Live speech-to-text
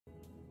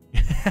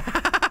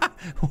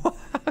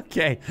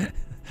Okay.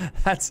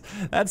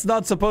 That's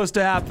not supposed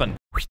to happen.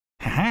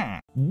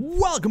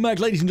 Welcome back,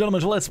 ladies and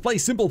gentlemen, to Let's Play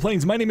Simple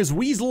Planes. My name is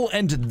Weasel,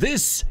 and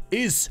this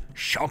is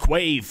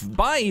Shockwave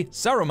by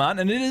Saruman,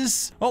 and it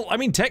is, well, I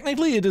mean,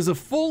 technically it is a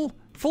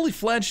fully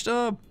fledged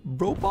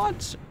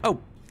robot. Oh,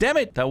 damn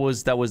it, that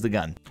was the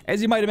gun.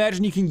 As you might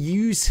imagine, you can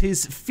use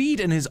his feet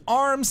and his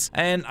arms,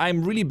 and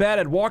I'm really bad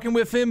at walking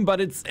with him, but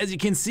it's, as you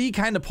can see,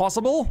 kind of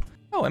possible.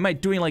 Oh, am I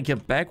doing like a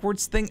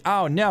backwards thing?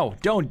 Oh no,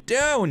 don't.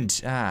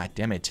 Ah,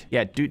 damn it.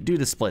 Yeah, do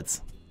the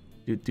splits.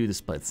 Do the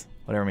splits.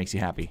 Whatever makes you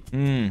happy.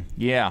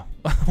 Yeah.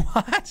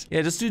 What?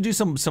 Yeah, just do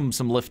some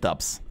lift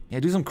ups. Yeah,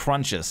 do some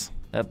crunches.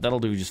 That'll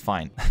do just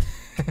fine.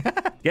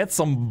 Get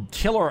some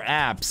killer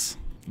abs.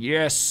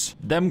 Yes,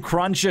 them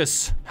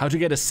crunches. How to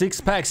get a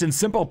 6-pack in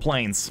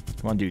SimplePlanes.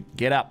 Come on, dude,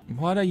 get up.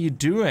 What are you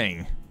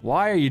doing?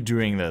 Why are you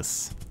doing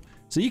this?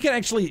 So you can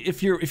actually,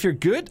 if you're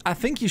good, I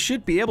think you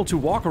should be able to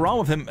walk around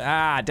with him.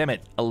 Ah, damn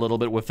it, a little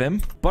bit with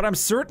him. But I'm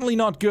certainly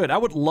not good. I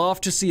would love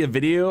to see a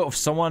video of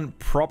someone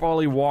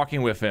properly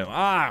walking with him.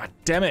 Ah,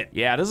 damn it.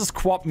 Yeah, this is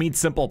Quap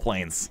meets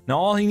SimplePlanes. Now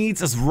all he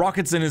needs is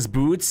rockets in his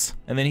boots,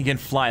 and then he can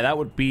fly. That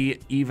would be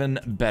even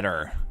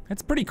better.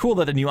 It's pretty cool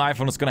that the new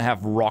iPhone is gonna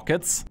have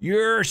rockets.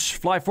 Yes,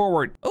 fly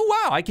forward. Oh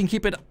wow, I can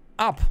keep it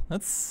up.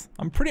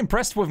 I'm pretty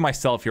impressed with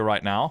myself here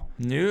right now.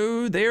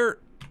 No,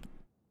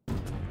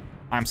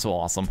 I'm so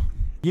awesome.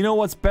 You know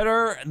what's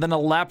better than a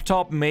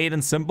laptop made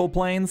in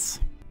SimplePlanes?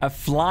 A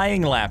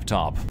flying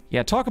laptop.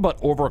 Yeah, talk about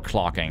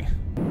overclocking.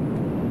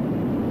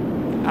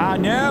 Ah,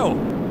 no!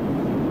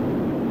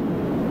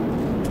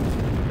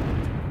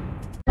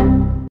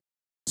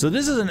 So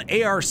this is an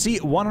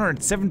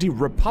ARC-170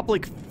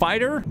 Republic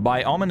fighter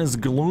by Ominous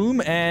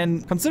Gloom,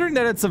 and considering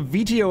that it's a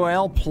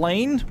VTOL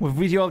plane with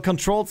VTOL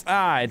controls,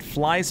 it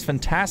flies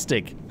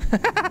fantastic.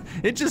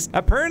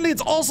 Apparently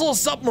it's also a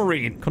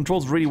submarine.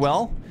 Controls really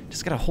well.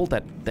 Just gotta hold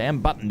that damn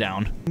button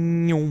down.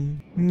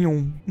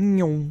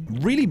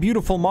 Really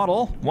beautiful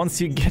model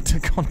once you get the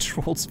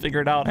controls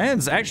figured out. And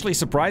it's actually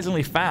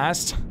surprisingly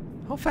fast.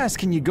 How fast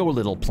can you go,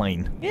 little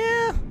plane?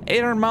 Yeah,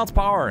 800 miles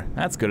per hour.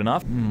 That's good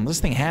enough. This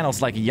thing handles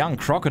like a young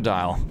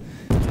crocodile.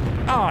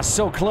 Ah,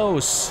 so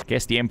close.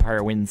 Guess the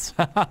Empire wins.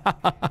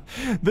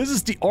 This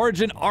is the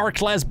Origin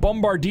R-Class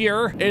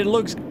Bombardier. It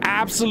looks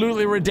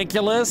absolutely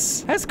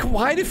ridiculous. Has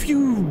quite a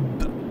few...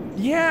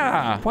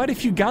 Yeah, quite a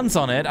few guns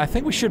on it. I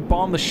think we should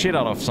bomb the shit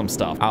out of some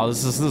stuff. Oh,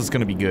 this is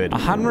gonna be good.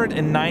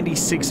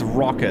 196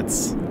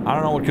 rockets. I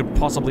don't know what could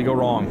possibly go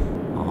wrong.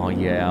 Oh,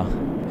 yeah.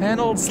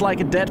 Handles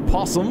like a dead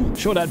possum.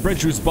 Show that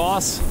bridge who's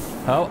boss.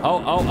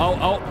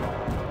 Oh.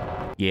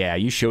 Yeah,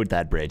 you showed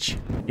that bridge.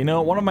 You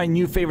know, one of my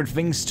new favorite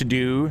things to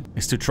do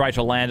is to try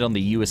to land on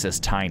the USS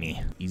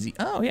Tiny. Easy.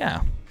 Oh,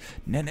 yeah.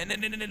 No,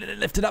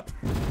 lift it up.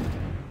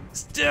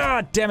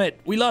 Ah, damn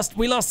it! We lost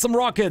some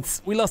rockets.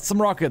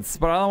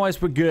 But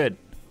otherwise we're good.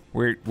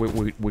 We're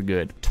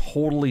good.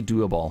 Totally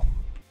doable.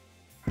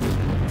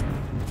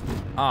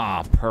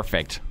 Ah,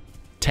 perfect.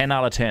 10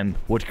 out of 10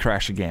 would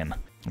crash again.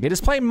 Okay,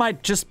 this plane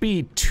might just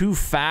be too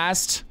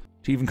fast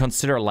to even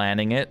consider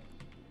landing it.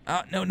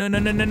 Oh, no.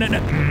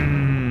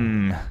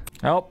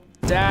 Oh,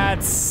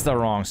 that's the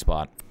wrong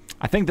spot.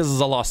 I think this is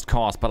a lost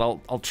cause, but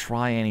I'll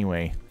try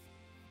anyway.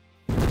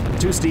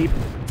 Too steep.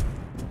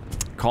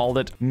 Called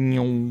it.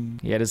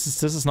 Yeah,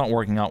 this is not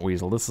working out,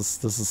 Weasel. This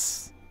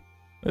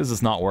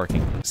is not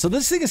working. So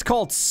this thing is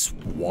called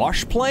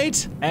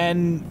Swashplate,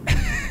 and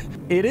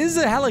it is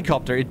a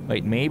helicopter.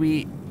 Wait,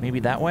 maybe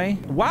that way?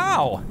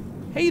 Wow!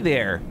 Hey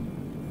there.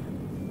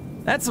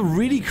 That's a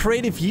really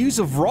creative use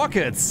of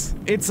rockets.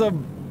 It's a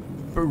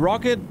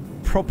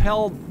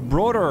rocket-propelled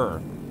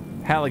rotor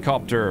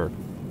helicopter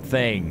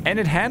thing, and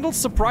it handles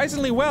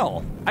surprisingly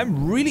well.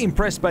 I'm really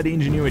impressed by the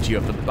ingenuity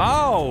of the...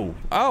 Oh,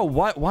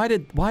 why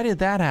did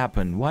that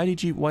happen? Why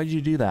did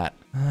you do that?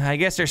 I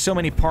guess there's so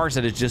many parts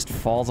that it just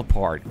falls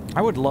apart.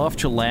 I would love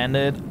to land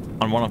it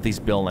on one of these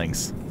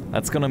buildings.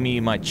 That's gonna be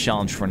my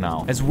challenge for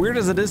now. As weird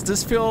as it is,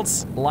 this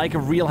feels like a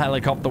real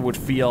helicopter would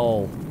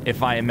feel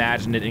if I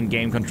imagined it in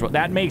game control.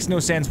 That makes no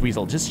sense,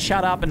 Weasel. Just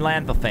shut up and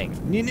land the thing.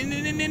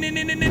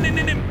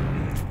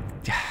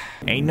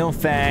 Ain't no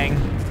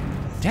thing.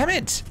 Damn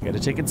it! Gotta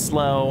take it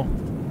slow.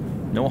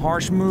 No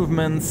harsh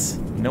movements.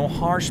 No,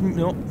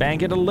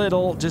 bank it a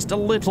little. Just a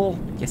little.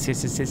 Yes.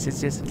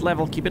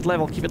 Level, keep it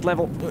level.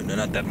 No,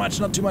 not that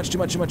much. Not too much. Too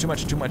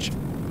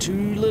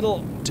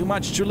little. Too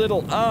much, too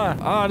little.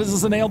 This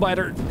is a nail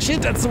biter.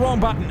 Shit, that's the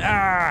wrong button.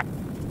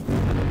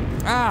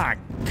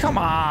 Come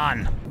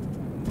on.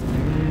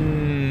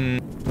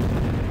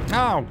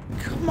 Oh,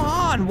 come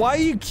on. Why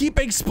you keep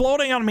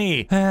exploding on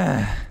me?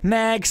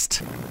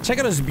 Next. Check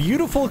out this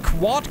beautiful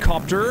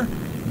quadcopter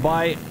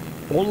by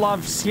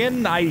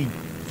Olafsien. I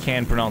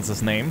can't pronounce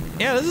his name.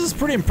 Yeah, this is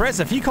pretty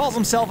impressive. He calls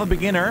himself a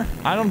beginner.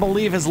 I don't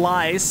believe his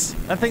lies.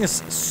 That thing is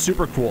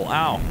super cool.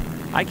 Ow.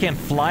 I can't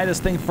fly this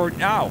thing for...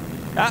 Ow.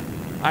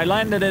 I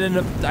landed it in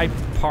a... I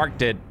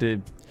parked it.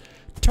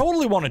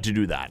 Totally wanted to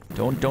do that.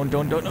 Don't. No.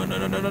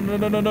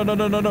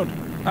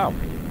 Oh.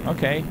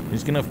 Okay,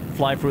 he's gonna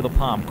fly through the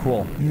palm.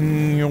 Cool.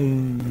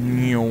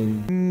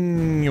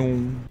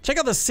 Check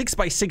out the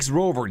 6x6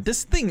 rover.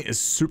 This thing is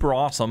super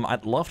awesome.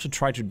 I'd love to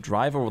try to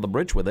drive over the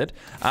bridge with it.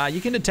 You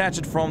can detach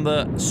it from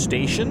the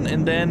station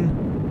and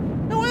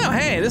then... Oh wow,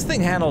 hey, this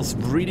thing handles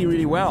really,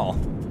 really well.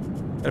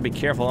 Gotta be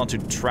careful not to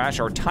trash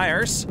our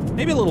tires.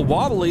 Maybe a little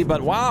wobbly,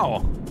 but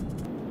wow.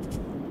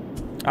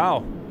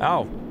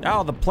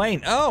 Oh, the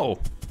plane. Oh,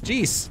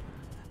 jeez.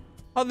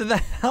 How did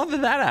that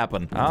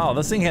happen? Oh,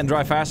 this thing can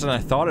drive faster than I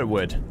thought it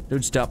would.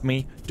 Don't stop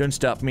me. Don't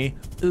stop me.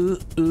 Ooh,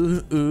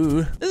 ooh,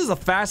 ooh. This is the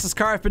fastest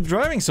car I've been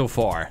driving so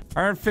far.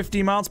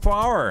 150 miles per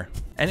hour.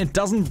 And it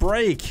doesn't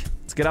brake.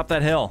 Let's get up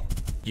that hill.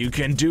 You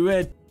can do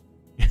it.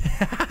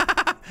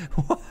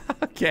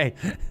 Okay.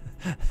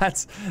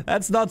 That's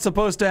not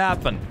supposed to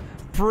happen.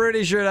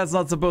 Pretty sure that's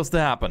not supposed to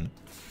happen.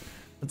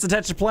 Let's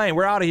attach the plane.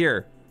 We're out of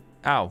here.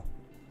 Ow.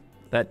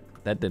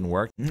 That didn't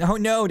work. Oh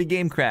no, the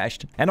game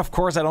crashed. And of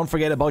course, I don't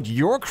forget about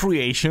your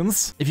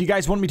creations. If you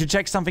guys want me to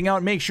check something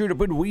out, make sure to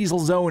put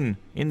WeaselZone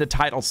in the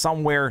title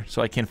somewhere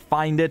so I can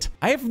find it.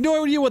 I have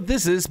no idea what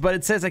this is, but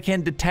it says I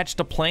can detach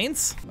the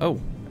planes.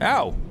 Oh,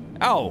 ow,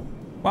 ow.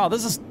 Wow,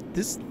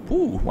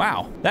 ooh,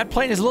 wow. That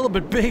plane is a little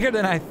bit bigger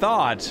than I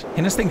thought.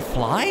 Can this thing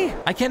fly?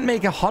 I can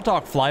make a hot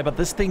dog fly, but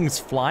this thing's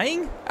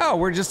flying? Oh,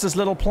 we're just this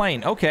little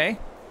plane. Okay.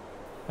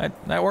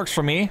 That works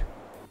for me.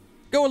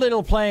 Go,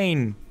 little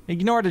plane.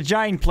 Ignore the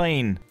giant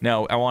plane.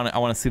 No, I want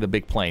to see the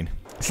big plane.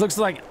 This looks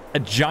like a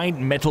giant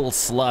metal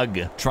slug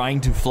trying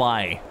to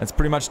fly. That's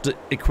pretty much the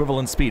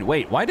equivalent speed.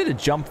 Wait, why did it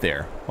jump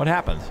there? What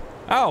happened?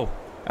 Oh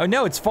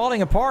no, it's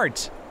falling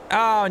apart.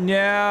 Oh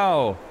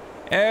no.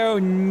 Oh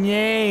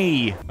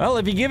nay. Well,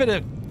 if you give it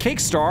a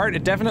kickstart,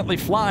 it definitely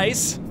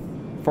flies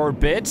for a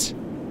bit.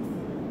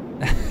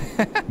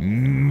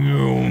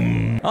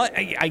 Well,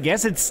 I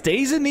guess it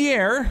stays in the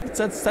air.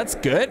 That's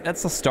good.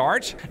 That's a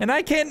start. And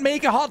I can't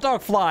make a hot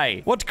dog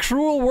fly. What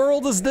cruel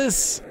world is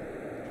this?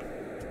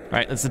 All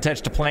right, let's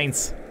attach the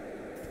planes.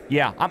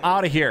 Yeah, I'm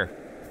out of here.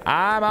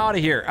 I'm out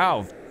of here.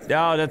 Oh,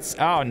 that's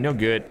no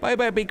good.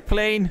 Bye-bye, big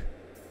plane.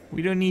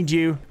 We don't need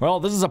you. Well,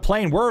 this is a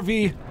plane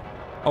worthy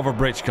of a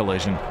bridge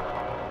collision.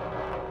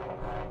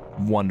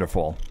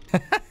 Wonderful.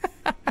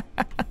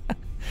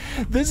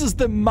 This is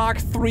the Mach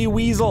 3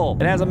 Weasel.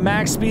 It has a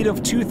max speed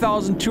of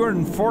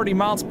 2,240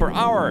 miles per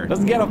hour.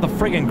 Doesn't get off the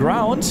friggin'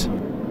 ground.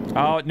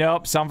 Oh,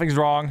 nope, something's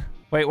wrong.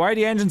 Wait, why are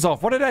the engines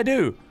off? What did I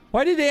do?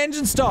 Why did the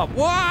engine stop?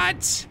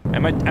 What?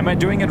 Am I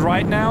doing it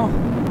right now?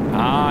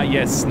 Ah,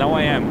 yes, now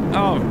I am.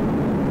 Oh,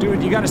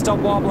 dude, you gotta stop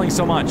wobbling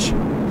so much.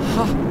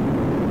 Huh.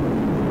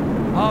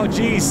 Oh,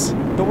 jeez.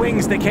 The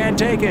wings, they can't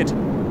take it.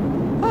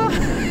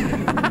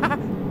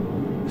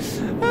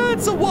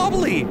 It's so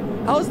wobbly.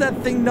 How is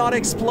that thing not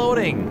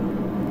exploding?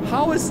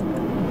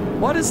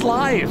 What is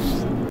life?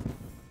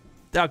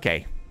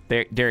 Okay,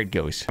 there it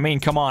goes. I mean,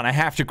 come on, I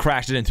have to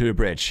crash it into a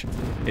bridge.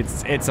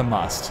 It's a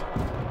must.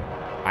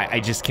 I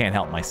just can't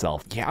help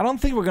myself. Yeah, I don't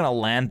think we're gonna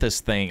land this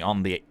thing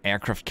on the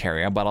aircraft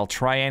carrier, but I'll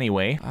try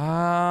anyway.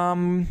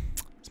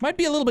 This might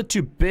be a little bit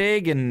too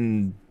big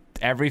and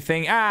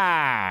everything.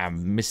 Ah,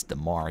 missed the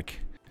mark.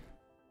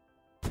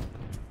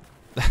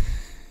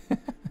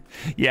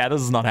 Yeah,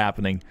 this is not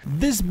happening.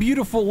 This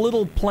beautiful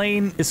little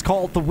plane is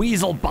called the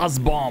Weasel Buzz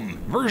Bomb,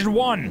 version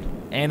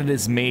 1. And it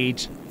is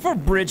made for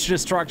bridge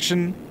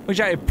destruction, which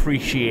I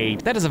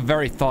appreciate. That is a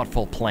very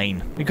thoughtful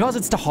plane. Because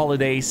it's the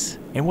holidays,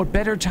 and what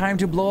better time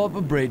to blow up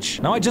a bridge?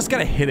 Now I just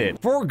gotta hit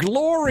it. For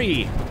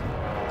glory!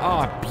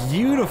 Ah,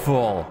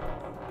 beautiful.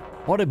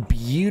 What a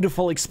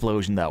beautiful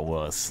explosion that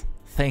was.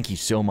 Thank you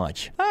so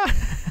much.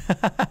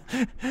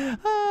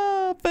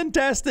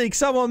 Fantastic.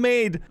 Someone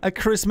made a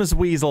Christmas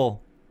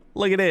weasel.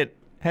 Look at it.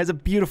 Has a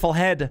beautiful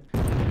head.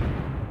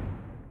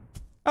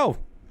 Oh,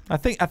 I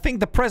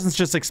think the presents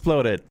just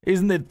exploded.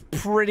 Isn't it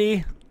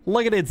pretty?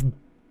 Look at its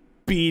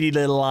beady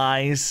little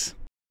eyes.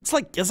 It's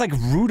like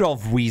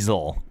Rudolph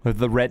Weasel with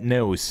the red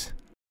nose.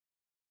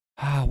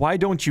 Why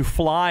don't you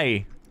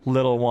fly,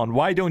 little one?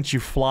 Why don't you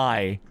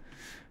fly?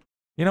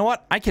 You know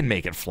what? I can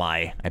make it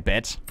fly, I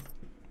bet.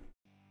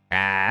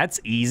 That's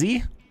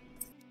easy.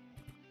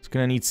 It's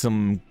gonna need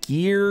some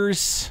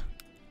gears.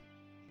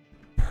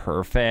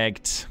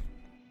 Perfect.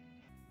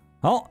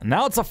 Well,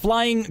 now it's a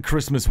flying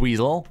Christmas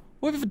weasel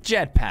with a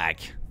jetpack.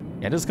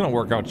 Yeah, this is gonna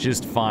work out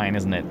just fine,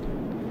 isn't it?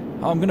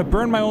 Oh, I'm gonna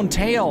burn my own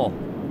tail.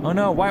 Oh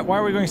no, why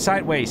are we going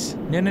sideways?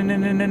 No.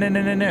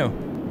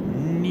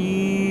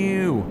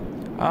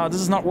 Oh,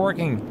 this is not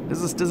working.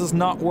 This is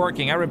not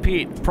working. I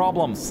repeat,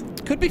 problems.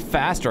 Could be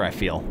faster, I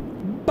feel.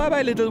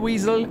 Bye-bye, little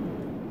weasel.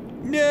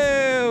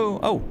 No!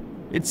 Oh,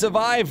 it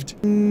survived.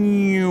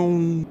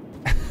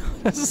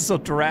 This is so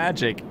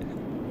tragic.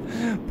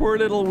 Poor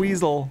little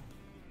weasel.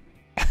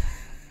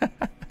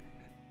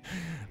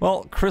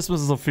 Well,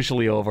 Christmas is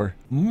officially over.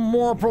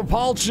 More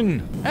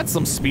propulsion. That's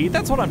some speed.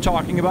 That's what I'm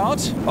talking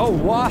about. Oh,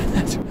 what?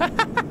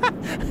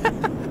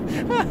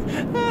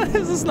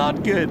 This is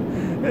not good.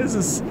 This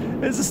is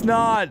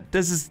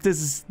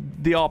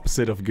the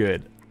opposite of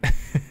good.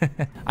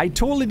 I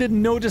totally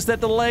didn't notice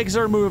that the legs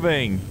are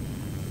moving.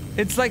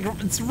 It's like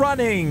it's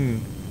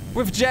running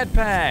with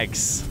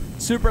jetpacks.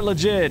 Super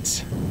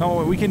legit.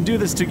 Oh, we can do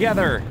this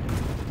together.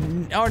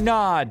 Or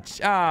not.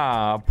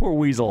 Ah, poor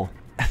weasel.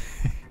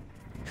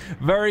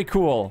 Very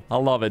cool. I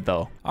love it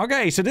though.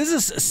 Okay, so this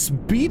is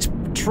Speed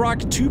Truck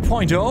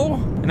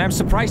 2.0, and I'm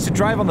surprised to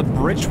drive on the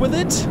bridge with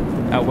it.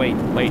 Oh, wait.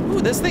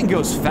 Ooh, this thing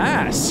goes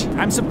fast.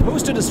 I'm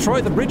supposed to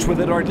destroy the bridge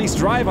with it, or at least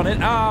drive on it.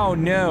 Oh,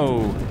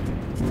 no.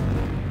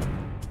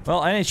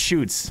 Well, and it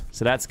shoots,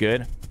 so that's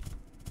good.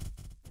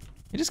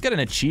 You just got an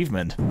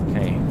achievement.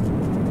 Okay.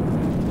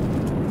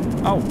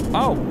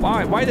 Oh,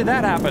 why did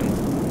that happen?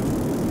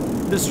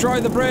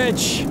 Destroy the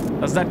bridge.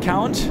 Does that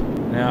count?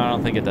 No, I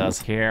don't think it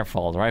does.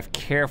 Careful. Drive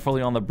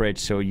carefully on the bridge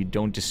so you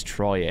don't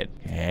destroy it.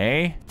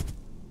 Okay.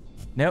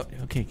 No.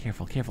 Okay,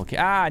 careful.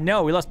 Ah,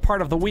 no, we lost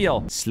part of the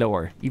wheel.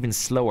 Slower. Even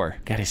slower.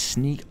 Gotta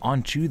sneak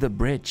onto the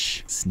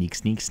bridge. Sneak.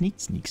 Sneak.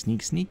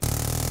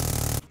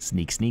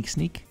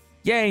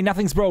 Yay,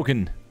 nothing's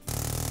broken.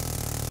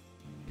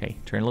 Okay,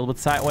 turn a little bit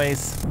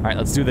sideways. All right,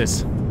 let's do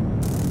this.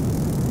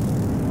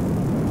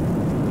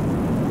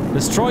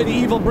 Destroy the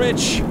evil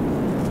bridge.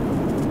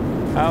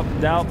 Oh,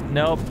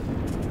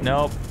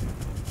 nope.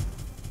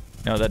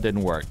 No, that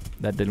didn't work.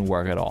 That didn't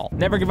work at all.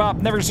 Never give up,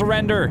 never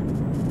surrender.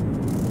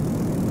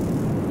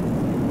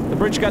 The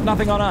bridge got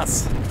nothing on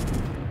us.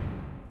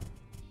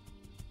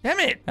 Damn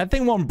it, that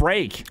thing won't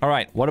break. All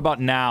right, what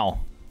about now?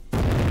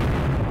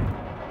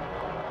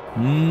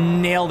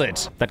 Nailed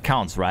it. That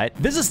counts, right?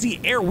 This is the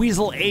Air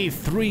Weasel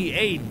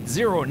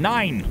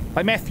A3809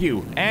 by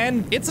Matthew,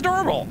 and it's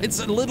adorable. It's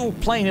a little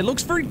plane. It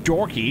looks very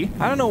dorky.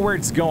 I don't know where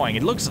it's going.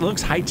 It looks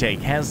high-tech.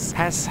 Has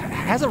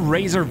a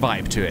Razor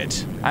vibe to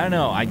it. I don't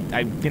know. I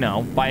you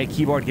know, buy a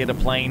keyboard, get a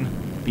plane,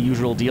 the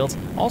usual deals.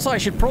 Also, I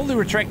should probably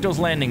retract those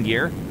landing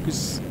gear,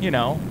 because, you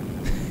know.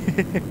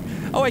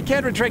 Oh, I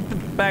can't retract the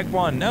back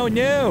one. Oh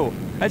no,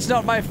 that's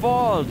not my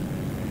fault.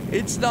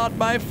 It's not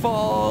my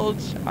fault.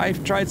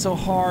 I've tried so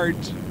hard,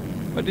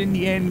 but in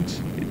the end,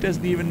 it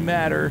doesn't even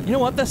matter. You know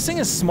what? This thing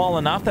is small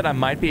enough that I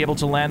might be able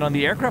to land on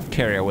the aircraft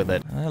carrier with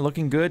it.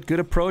 Looking good. Good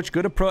approach.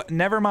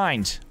 Never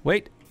mind.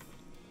 Wait.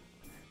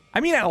 I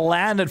mean, I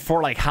landed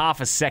for like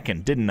half a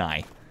second, didn't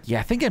I?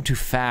 Yeah, I think I'm too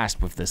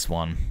fast with this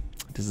one.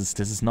 This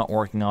is not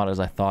working out as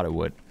I thought it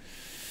would.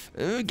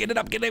 Get it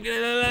up.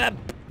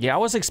 Yeah, I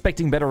was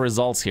expecting better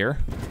results here.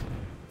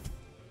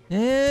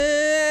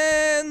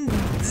 And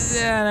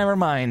yeah, never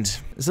mind.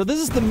 So this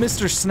is the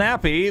Mr.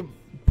 Snappy,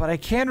 but I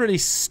can't really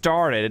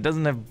start it. It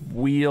doesn't have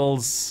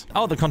wheels.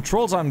 Oh, the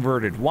controls are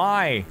inverted.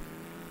 Why?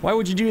 Why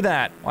would you do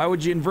that? Why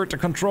would you invert the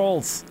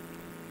controls?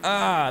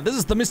 This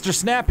is the Mr.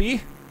 Snappy.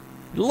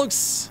 It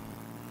looks...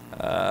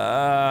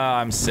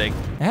 I'm sick.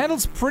 It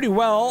handles pretty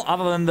well,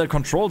 other than the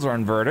controls are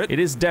inverted. It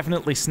is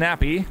definitely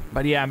snappy,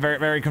 but yeah, I'm very,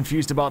 very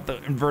confused about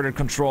the inverted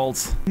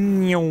controls.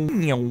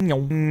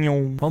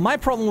 Well, my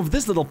problem with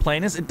this little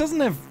plane is it doesn't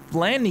have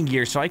landing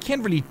gear, so I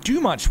can't really do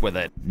much with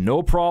it.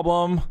 No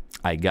problem.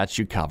 I got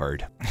you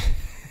covered.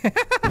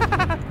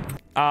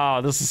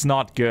 Oh, this is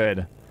not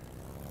good.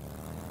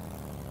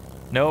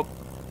 Nope.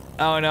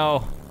 Oh,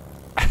 no.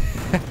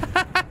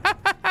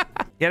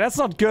 Yeah, that's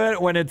not good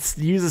when it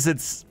uses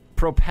its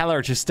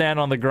propeller to stand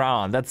on the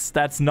ground.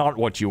 That's not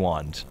what you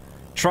want.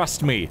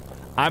 Trust me,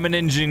 I'm an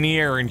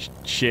engineer and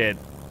shit.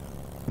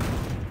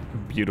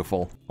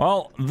 Beautiful.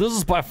 Well, this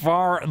is by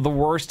far the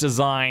worst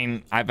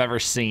design I've ever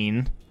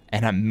seen,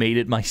 and I made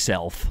it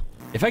myself.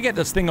 If I get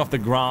this thing off the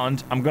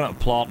ground, I'm gonna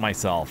applaud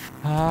myself.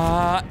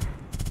 Ah,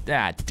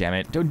 damn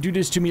it. Don't do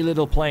this to me,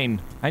 little plane.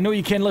 I know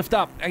you can lift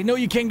up. I know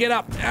you can get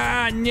up.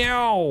 Ah,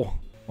 no.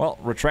 Well,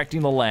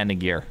 retracting the landing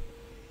gear.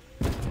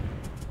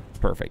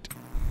 Perfect.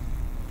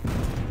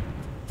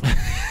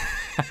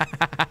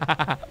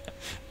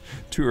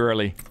 Too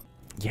early.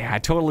 Yeah, I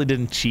totally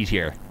didn't cheat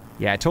here.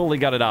 Yeah, I totally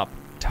got it up.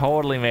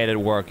 Totally made it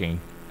working.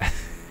 Let's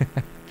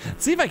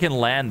see if I can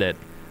land it.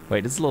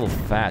 Wait, it's a little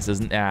fast,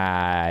 isn't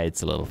it?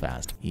 It's a little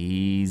fast.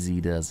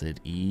 Easy does it.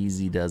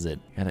 Easy does it.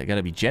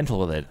 Gotta be gentle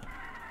with it.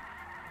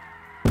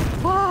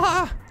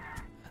 Ah!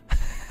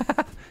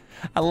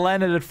 I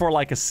landed it for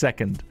like a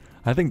second.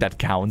 I think that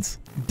counts.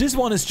 This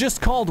one is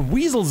just called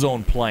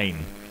WeaselZone plane.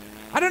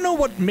 I don't know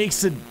what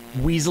makes it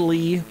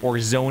weaselly or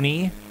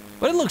zony,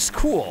 but it looks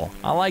cool.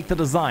 I like the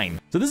design.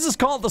 So this is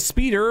called the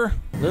Speeder,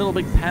 Little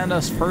Big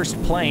Panda's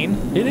first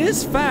plane. It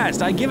is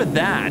fast, I give it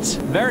that.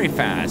 Very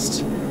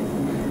fast.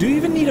 Do you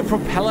even need a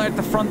propeller at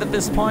the front at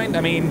this point?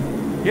 I mean,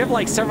 you have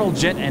like several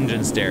jet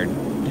engines there.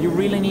 Do you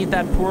really need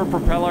that poor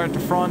propeller at the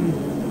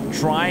front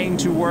trying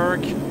to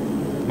work?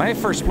 My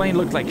first plane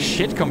looked like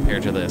shit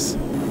compared to this.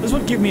 This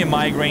would give me a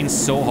migraine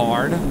so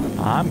hard.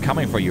 I'm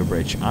coming for you,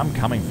 bridge. I'm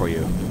coming for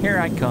you. Here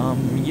I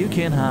come. You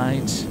can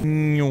hide.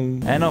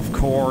 And of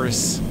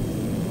course,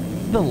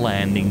 the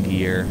landing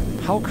gear.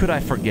 How could I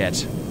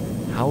forget?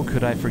 How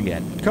could I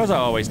forget? Because I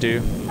always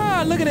do.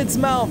 Ah, look at its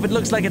mouth. It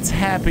looks like it's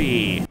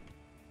happy.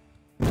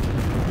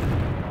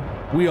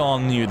 We all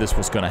knew this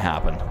was gonna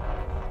happen.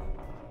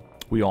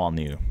 We all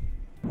knew.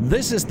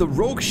 This is the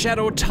Rogue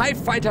Shadow TIE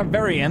Fighter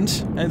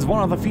variant, and it's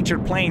one of the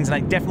featured planes, and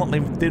I definitely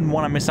didn't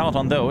want to miss out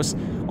on those,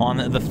 on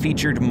the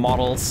featured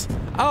models.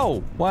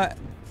 Oh, what?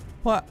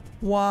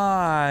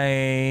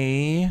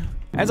 Why?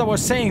 As I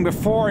was saying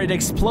before it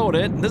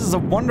exploded, this is a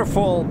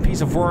wonderful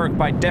piece of work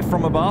by Death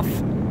from Above.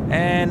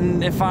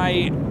 And if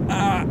I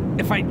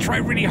try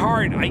really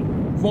hard, I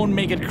won't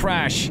make it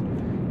crash.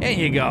 There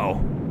you go.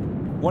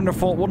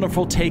 Wonderful,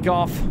 wonderful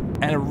takeoff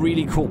and a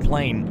really cool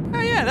plane. Oh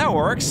yeah, that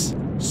works.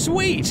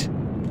 Sweet.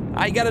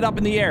 I got it up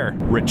in the air.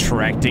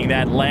 Retracting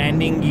that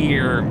landing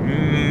gear.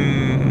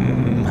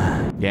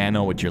 Yeah, I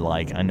know what you're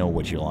like. I know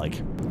what you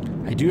like.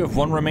 I do have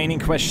one remaining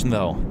question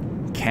though.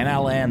 Can I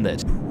land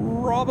it?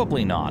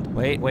 Probably not.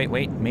 Wait.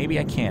 Maybe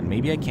I can.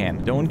 Maybe I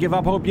can. Don't give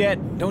up hope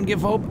yet. Don't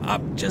give hope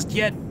up just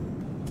yet.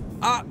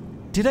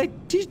 Don't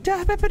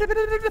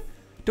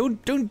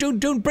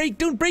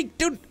break.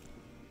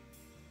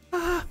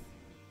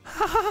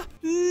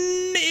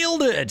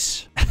 Nailed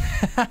it.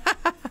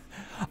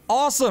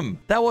 Awesome.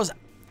 That was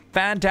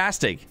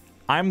fantastic.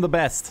 I'm the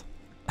best.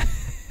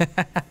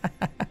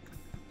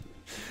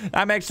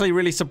 I'm actually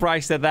really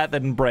surprised that that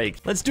didn't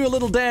break. Let's do a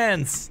little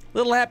dance.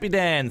 Little happy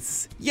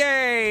dance.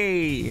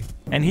 Yay!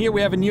 And here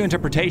we have a new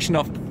interpretation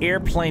of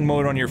airplane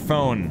mode on your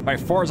phone by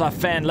Forza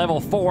Fan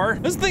Level 4.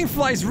 This thing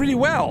flies really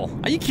well.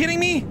 Are you kidding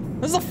me?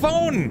 This is a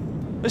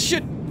phone. This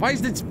shit, why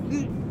is this?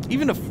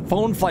 Even a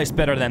phone flies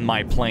better than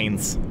my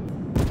planes.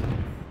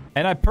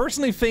 And I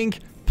personally think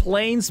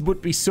planes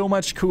would be so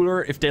much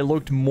cooler if they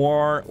looked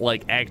more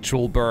like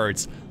actual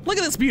birds. Look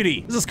at this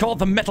beauty. This is called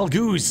the Metal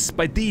Goose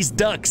by These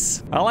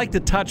Ducks. I like the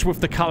touch with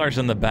the colors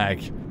in the back.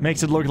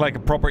 Makes it look like a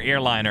proper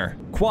airliner.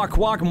 Quack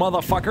quack,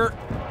 motherfucker.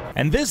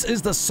 And this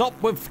is the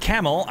Sopwith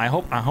Camel. I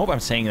hope I'm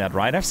saying that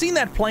right. I've seen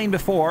that plane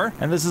before,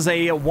 and this is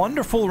a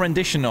wonderful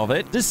rendition of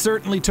it. This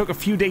certainly took a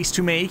few days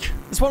to make.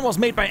 This one was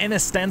made by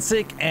NS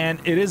Stancic, and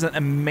it is an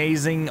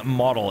amazing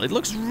model. It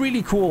looks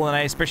really cool, and I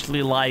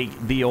especially like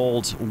the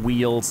old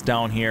wheels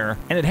down here.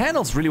 And it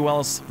handles really well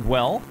as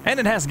well. And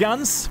it has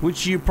guns,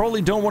 which you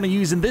probably don't want to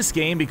use in this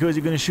game because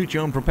you're going to shoot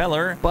your own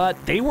propeller, but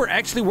they were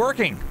actually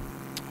working.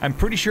 I'm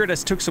pretty sure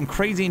this took some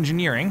crazy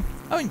engineering.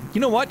 Oh,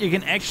 you know what? You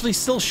can actually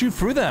still shoot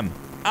through them.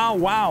 Oh,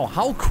 wow.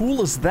 How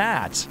cool is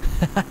that?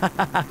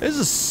 This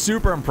is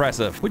super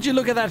impressive. Would you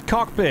look at that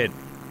cockpit?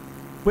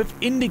 With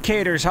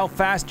indicators how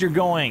fast you're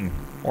going.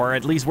 Or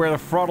at least where the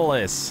throttle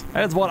is.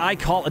 That's what I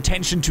call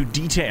attention to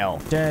detail.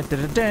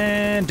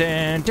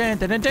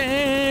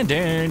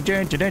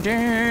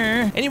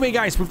 Anyway,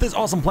 guys, with this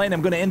awesome plane,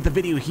 I'm going to end the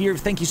video here.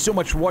 Thank you so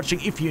much for watching.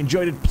 If you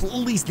enjoyed it,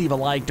 please leave a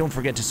like. Don't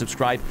forget to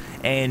subscribe.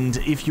 And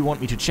if you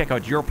want me to check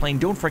out your plane,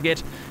 don't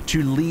forget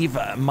to leave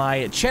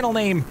my channel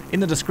name in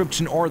the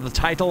description or the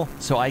title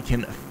so I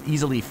can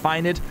easily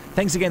find it.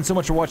 Thanks again so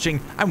much for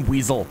watching. I'm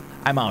Weasel.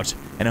 I'm out,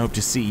 and I hope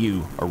to see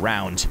you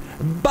around.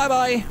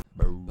 Bye-bye.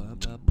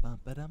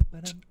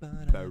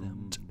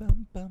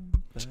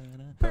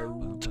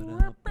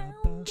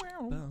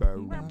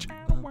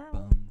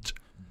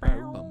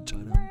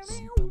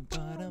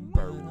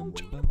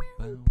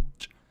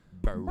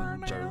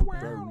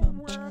 Bow.